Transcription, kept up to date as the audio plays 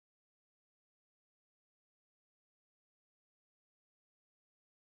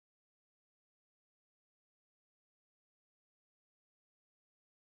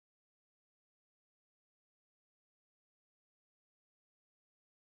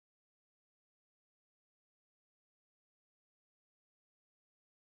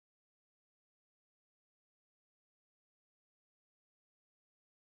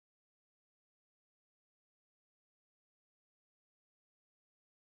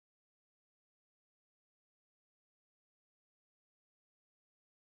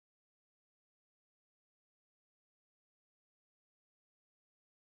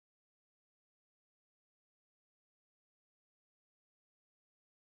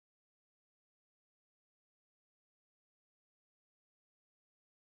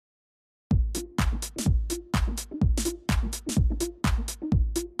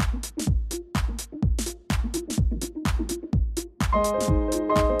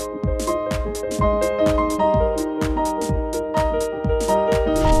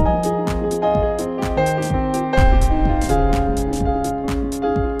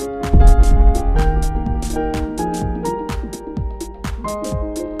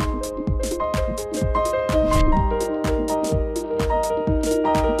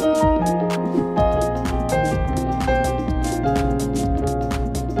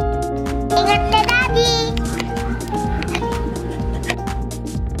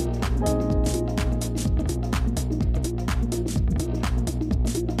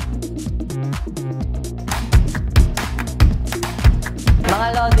Mga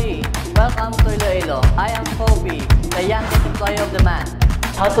Lodi, welcome to Iloilo. I am Kobe, the youngest employee of the month.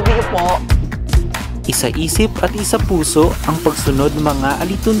 How to be po? Isa-isip at isa-puso ang pagsunod ng mga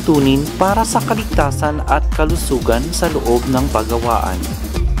alituntunin para sa kaligtasan at kalusugan sa loob ng pagawaan.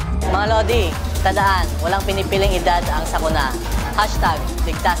 Mga Lodi, tandaan, walang pinipiling edad ang sakuna.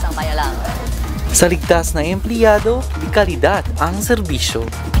 #ligtas ang kaya lang. Sa ligtas na empleyado, di kalidad ang serbisyo.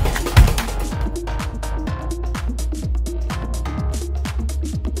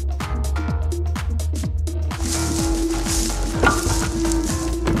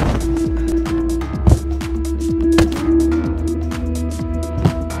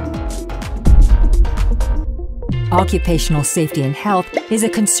 Occupational safety and health is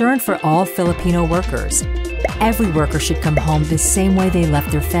a concern for all Filipino workers. Every worker should come home the same way they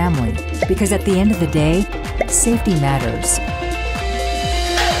left their family, because at the end of the day, safety matters.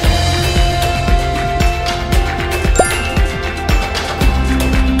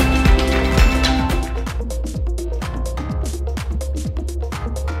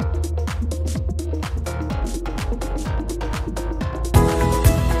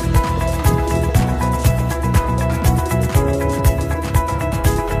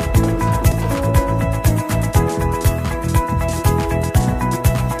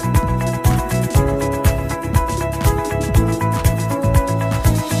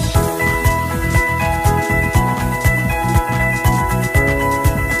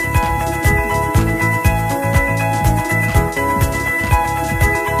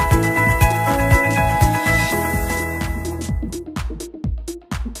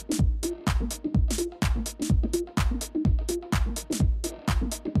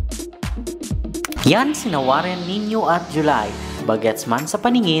 Yan sinawaran ninyo at July, bagets man sa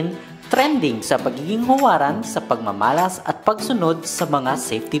paningin, trending sa pagiging huwaran sa pagmamalas at pagsunod sa mga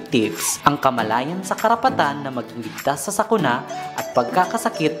safety tips. Ang kamalayan sa karapatan na maging ligtas sa sakuna at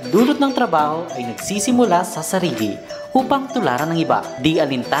pagkakasakit dulot ng trabaho ay nagsisimula sa sarili upang tularan ng iba. Di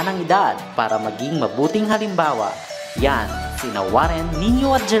alintanang edad para maging mabuting halimbawa. Yan, sinawaran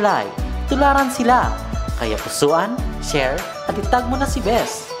ninyo at July, tularan sila. Kaya pusuan, share at itag mo na si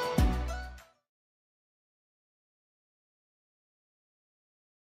Bes.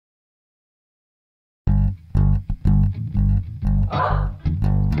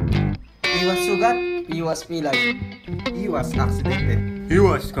 Iwas sugat, iwas pilay, iwas aksidente,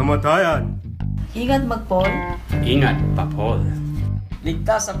 Iwas kamatayan. Ingat mag-Paul. Ingat, Papol.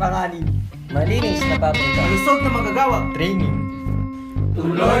 ligtas sa panganib, Malinis na pabrika. lusog na magagawa, training.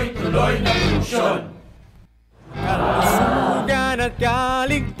 Tuloy-tuloy na produksyon. Kalusugan at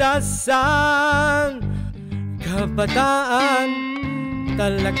kaligtasan, kabataan,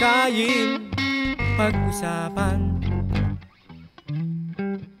 talakayin, pag-usapan.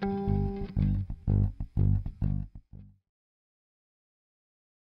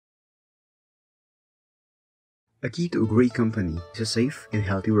 A key to a great company is a safe and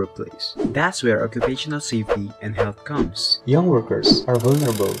healthy workplace. That's where occupational safety and health comes. Young workers are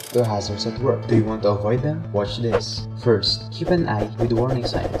vulnerable to hazards at work. Do you want to avoid them? Watch this. First, keep an eye with warning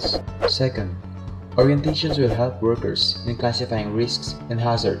signs. Second, orientations will help workers in classifying risks and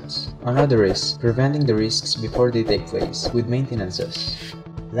hazards. Another is preventing the risks before they take place with maintenances.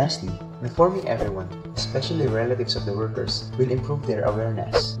 Lastly, informing everyone, especially relatives of the workers, will improve their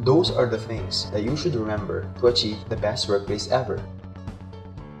awareness. Those are the things that you should remember to achieve the best workplace ever.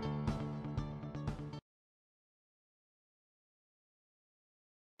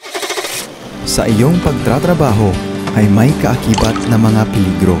 Sa iyong pagtatrabaho ay may kaakibat na mga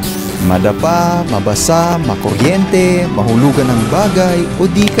peligro. Madapa, mabasa, makuryente, mahulugan ng bagay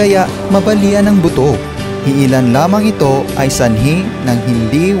o di kaya mabalian ng buto. Iilan lamang ito ay sanhi ng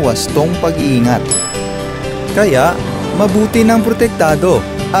hindi wastong pag-iingat. Kaya, mabuti ng protektado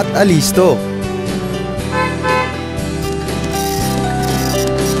at alisto.